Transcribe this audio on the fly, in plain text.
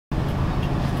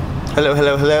Hello,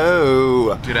 hello,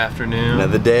 hello. Good afternoon.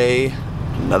 Another day,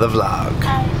 another vlog.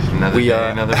 Another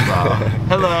vlog.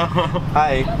 Hello.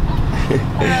 Hi.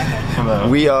 Hello.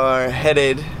 We are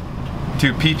headed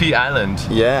to Phi Phi Island.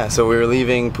 Yeah, so we're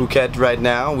leaving Phuket right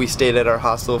now. We stayed at our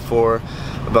hostel for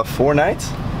about 4 nights.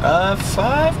 5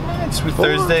 nights.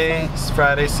 Thursday,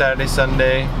 Friday, Saturday,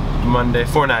 Sunday, Monday.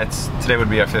 4 nights. Today would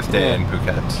be our 5th day in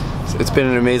Phuket. So it's been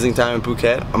an amazing time in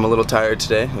Phuket. I'm a little tired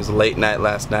today. It was a late night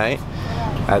last night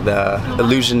at the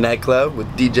Illusion nightclub with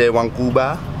DJ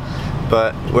Wangkuba.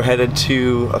 But we're headed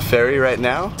to a ferry right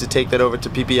now to take that over to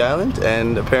Phi Phi Island,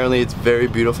 and apparently it's very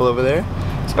beautiful over there.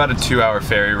 It's about a 2-hour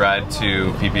ferry ride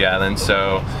to Phi Phi Island,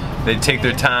 so they take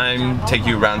their time, take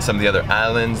you around some of the other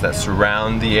islands that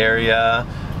surround the area.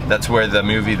 That's where the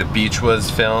movie The Beach was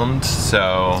filmed,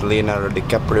 so Leonardo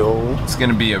DiCaprio. It's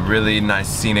gonna be a really nice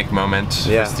scenic moment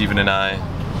for Stephen and I.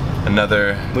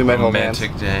 Another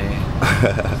romantic day.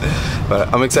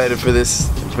 But I'm excited for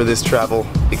this travel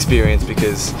experience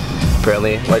because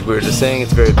apparently, like we were just saying,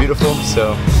 it's very beautiful.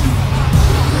 So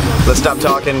let's stop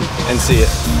talking and see it.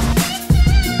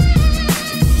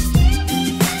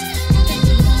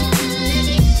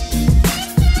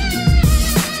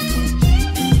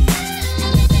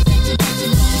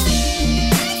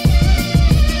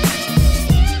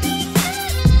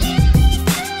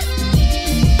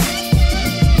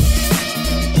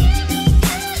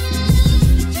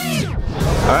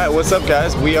 Alright, what's up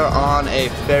guys? We are on a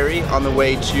ferry on the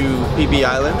way to Phi Phi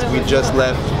Island. We just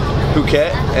left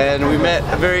Phuket and we met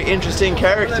a very interesting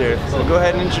character. So go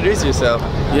ahead and introduce yourself.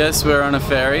 Yes, we're on a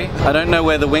ferry. I don't know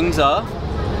where the wings are,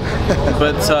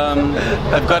 but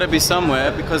they've got to be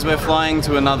somewhere because we're flying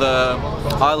to another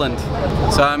island.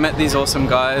 So I met these awesome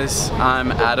guys.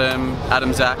 I'm Adam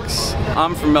Zax.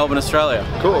 I'm from Melbourne, Australia.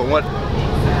 Cool. What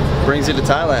brings you to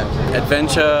Thailand?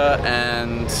 Adventure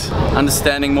and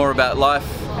understanding more about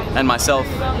life and myself.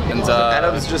 And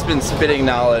Adam's just been spitting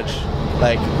knowledge,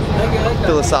 like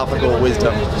philosophical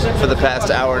wisdom, for the past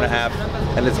hour and a half,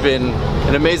 and it's been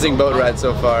an amazing boat ride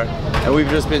so far. And we've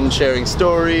just been sharing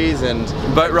stories and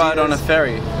boat ride on a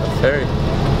ferry.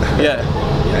 Yeah.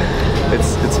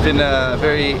 It's been a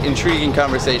very intriguing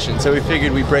conversation, so we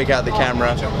figured we'd break out the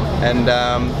camera and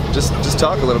just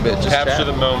talk a little bit, just capture chat.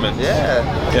 the moment.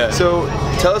 Yeah. So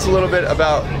tell us a little bit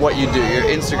about what you do, your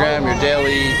Instagram, your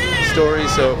daily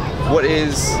stories. So what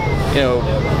is,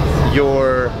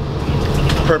 your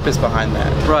purpose behind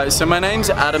that? Right. So my name's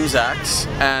Adam Zax,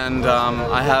 and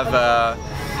I have a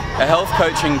health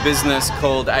coaching business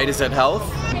called A to Z Health.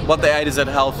 What the A to Z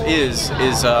Health is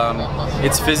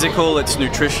it's physical, it's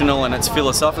nutritional, and it's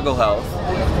philosophical health.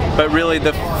 But really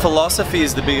the philosophy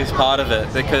is the biggest part of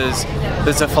it because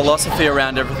there's a philosophy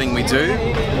around everything we do.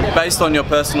 Based on your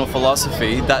personal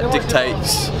philosophy, that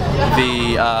dictates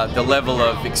the level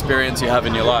of experience you have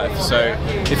in your life. So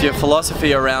if your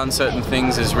philosophy around certain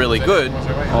things is really good,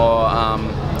 or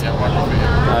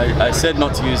I said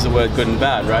not to use the word good and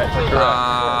bad, right?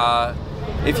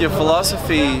 If your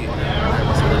philosophy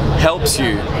helps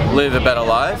you live a better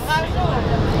life,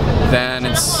 then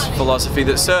it's philosophy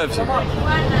that serves you.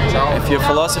 If your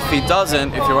philosophy doesn't,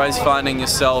 if you're always finding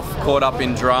yourself caught up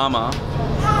in drama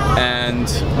and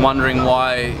wondering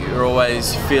why you're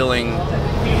always feeling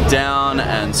down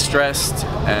and stressed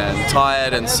and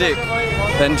tired and sick,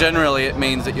 then generally it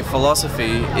means that your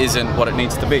philosophy isn't what it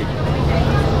needs to be.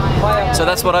 So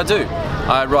that's what I do.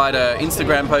 I write an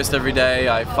Instagram post every day,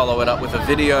 I follow it up with a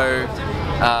video.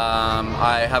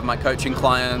 I have my coaching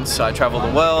clients, I travel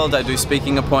the world, I do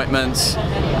speaking appointments,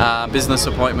 business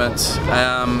appointments,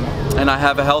 and I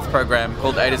have a health program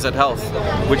called A to Z Health,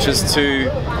 which is to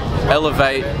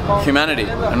elevate humanity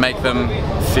and make them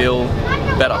feel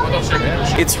better.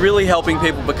 It's really helping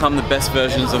people become the best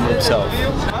versions of themselves.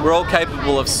 We're all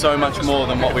capable of so much more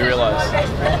than what we realize.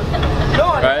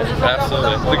 Right?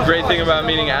 Absolutely. The great thing about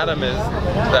meeting Adam is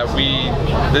that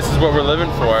this is what we're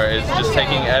living for, is just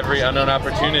taking every unknown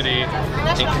opportunity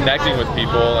and connecting with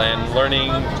people and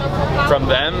learning from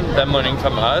them learning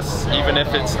from us, even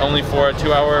if it's only for a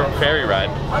 2-hour ferry ride.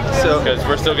 So, because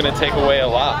we're still going to take away a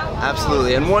lot.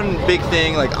 Absolutely. And one big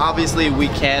thing, like obviously we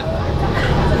can't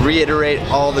reiterate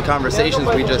all the conversations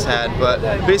we just had, but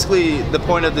basically the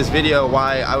point of this video,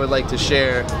 why I would like to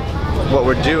share what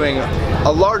we're doing,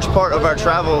 a large part of our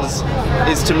travels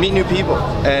is to meet new people,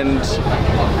 and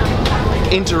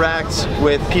interact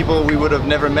with people we would have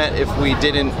never met if we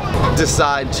didn't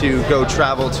decide to go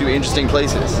travel to interesting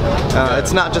places.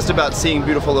 It's not just about seeing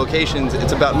beautiful locations,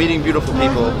 it's about meeting beautiful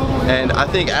people, and I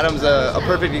think Adam's a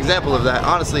perfect example of that,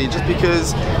 honestly, just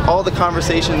because all the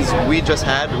conversations we just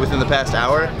had within the past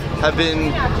hour have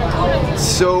been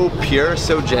so pure,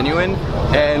 so genuine,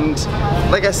 and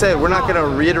like I said, we're not going to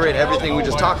reiterate everything we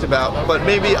just talked about, but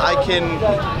maybe I can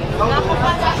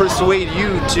persuade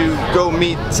you to go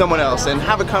meet someone else and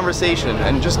have a conversation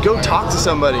and just go talk to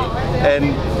somebody,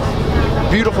 and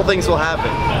beautiful things will happen.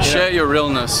 Share your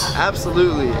realness.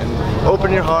 Absolutely, and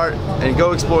open your heart and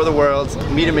go explore the world,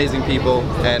 meet amazing people,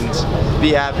 and be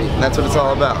happy. And that's what it's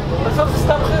all about.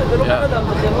 Yeah.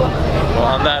 Well,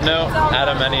 on that note,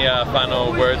 Adam, any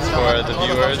final words for the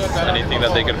viewers? Anything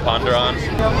that they could ponder on?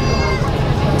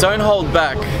 Don't hold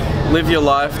back. Live your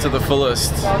life to the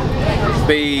fullest.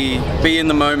 Be in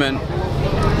the moment.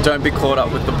 Don't be caught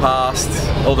up with the past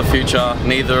or the future.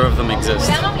 Neither of them exist.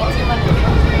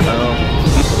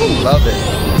 Love it.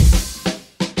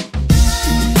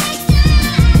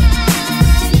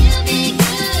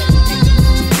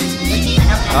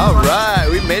 Alright,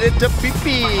 we made it to Phi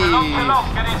Phi.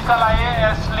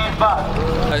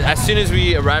 As soon as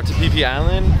we arrived to Phi Phi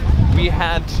Island, we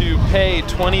had to pay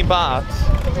 20 baht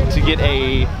to get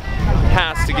a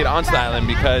pass to get onto the island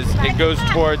because it goes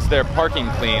towards their parking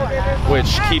clean,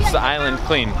 which keeps the island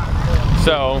clean.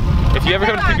 So if you ever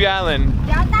come to Phi Phi Island,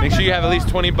 make sure you have at least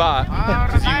 20 baht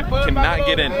because you cannot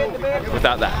get in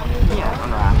without that.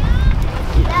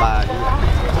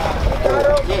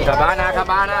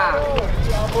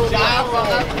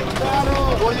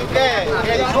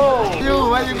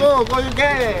 Where you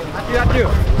go?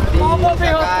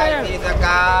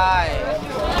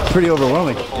 Pretty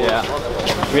overwhelming. Yeah,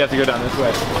 we have to go down this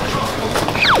way.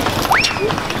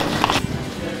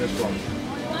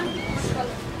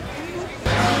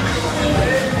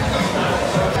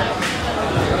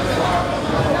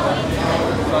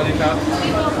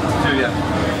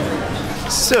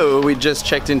 So we just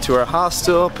checked into our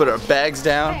hostel, put our bags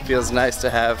down. Feels nice to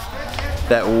have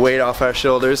that weight off our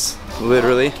shoulders,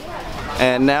 literally.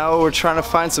 And now we're trying to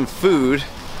find some food,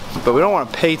 but we don't want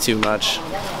to pay too much.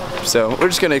 So we're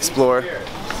just gonna explore.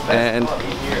 And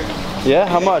yeah,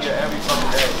 how much?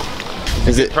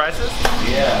 Is it Prices?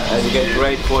 Yeah, and you get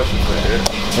great portions for it.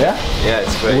 Yeah? Yeah,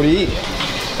 it's great. What do you eat?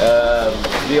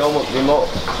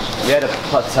 We had a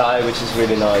pad thai, which is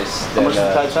really nice. How much is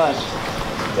Pad Thai?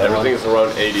 Everything is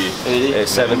around 80. 80?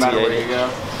 70, 80.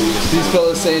 These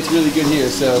fellas say it's really good here,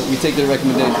 so we take their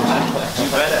recommendation.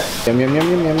 Yum, yum, yum,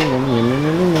 yum, yum, yum, yum,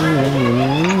 yum, yum,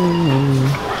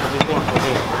 yum.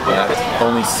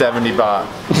 Only 70 baht.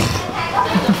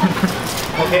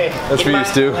 Okay. That's for you,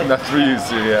 Stu. That's for you,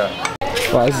 Stu, yeah.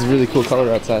 Wow, this is really cool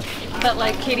color outside. But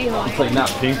like Katie Hall. It's like not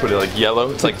pink, but like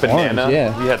yellow. It's like banana. Orange,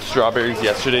 yeah. We had strawberries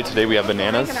yesterday. Today we have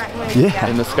bananas Yeah.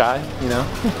 in the sky, you know?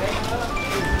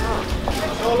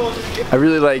 I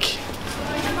really like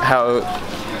how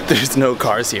there's no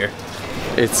cars here.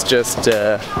 It's just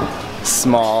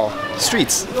small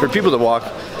streets for people to walk,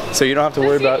 so you don't have to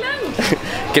worry about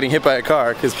getting hit by a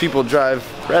car because people drive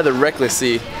rather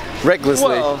recklessly.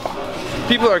 Well,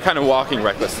 people are kind of walking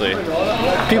recklessly.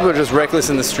 People are just reckless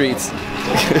in the streets.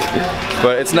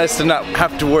 But it's nice to not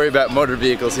have to worry about motor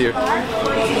vehicles here.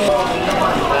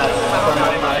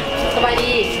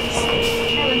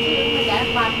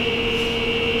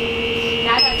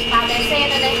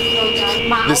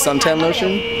 This suntan lotion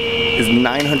is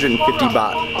 950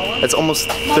 baht. That's almost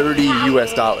 30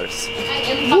 US dollars.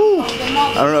 Woo!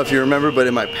 I don't know if you remember, but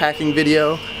in my packing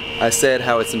video, I said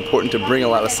how it's important to bring a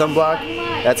lot of sunblock.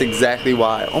 That's exactly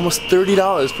why. Almost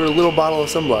 $30 for a little bottle of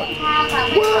sunblock.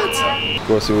 What? Of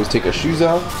course, we always take our shoes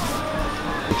off.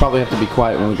 We probably have to be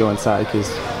quiet when we go inside because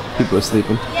people are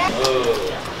sleeping.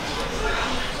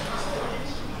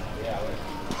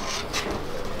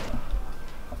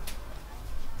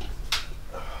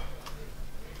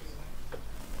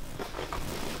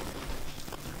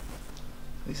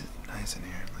 This is nice in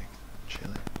here, like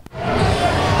chilly.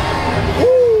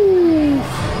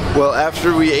 Well,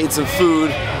 after we ate some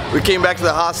food, we came back to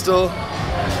the hostel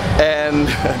and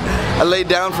I laid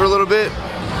down for a little bit,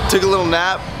 took a little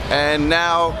nap, and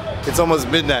now it's almost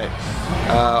midnight.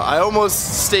 I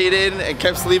almost stayed in and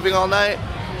kept sleeping all night,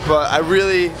 but I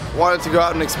really wanted to go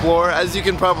out and explore. As you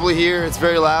can probably hear, it's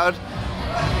very loud.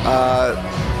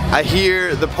 I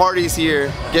hear the parties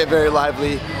here get very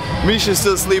lively. Misha's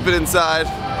still sleeping inside.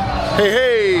 Hey,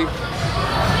 hey!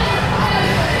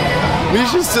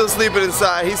 Misha's still sleeping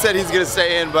inside. He said he's gonna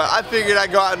stay in, but I figured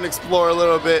I'd go out and explore a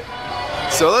little bit.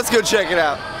 So let's go check it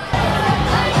out.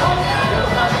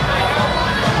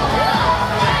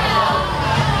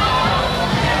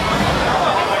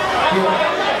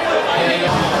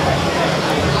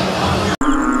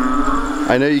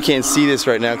 I know you can't see this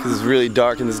right now because it's really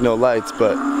dark and there's no lights,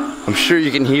 but I'm sure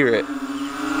you can hear it.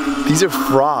 These are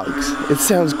frogs. It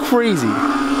sounds crazy.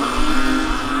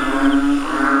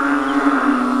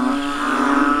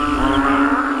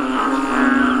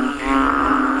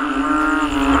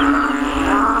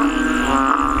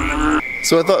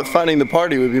 So I thought finding the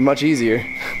party would be much easier.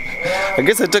 I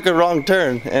guess I took a wrong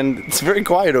turn and it's very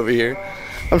quiet over here.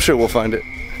 I'm sure we'll find it.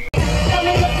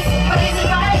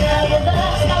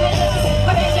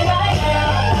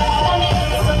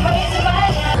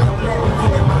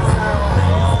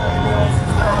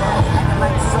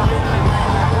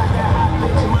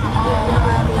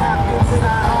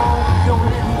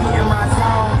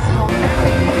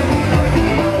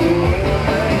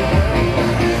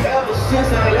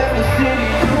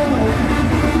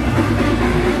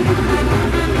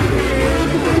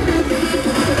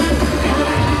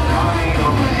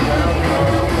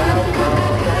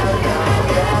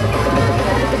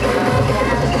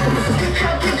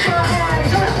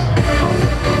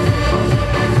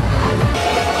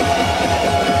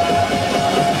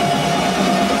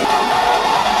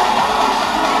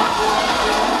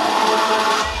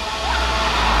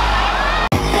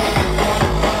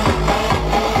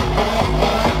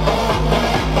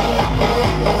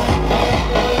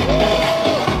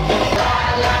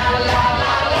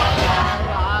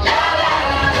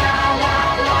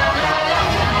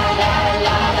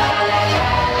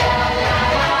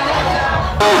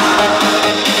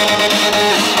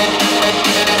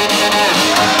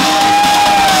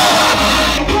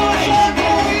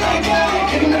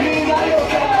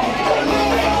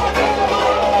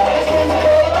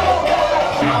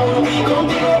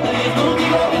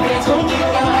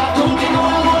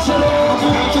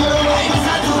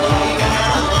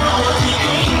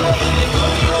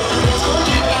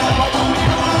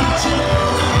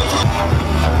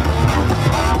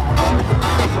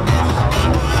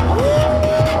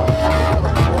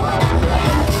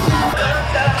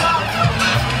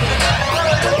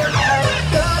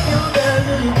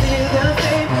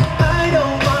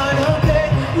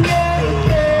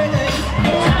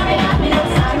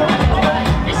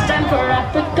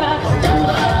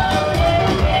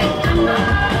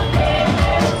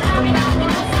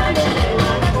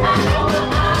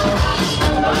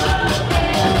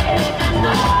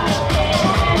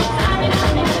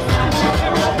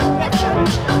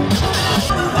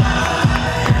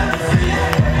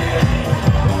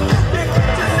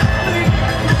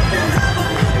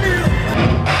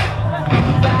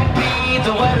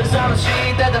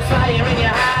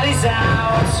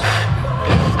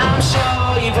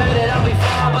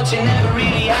 You never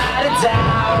really had a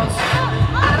doubt.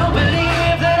 I don't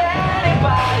believe that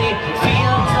anybody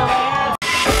feels the way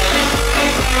I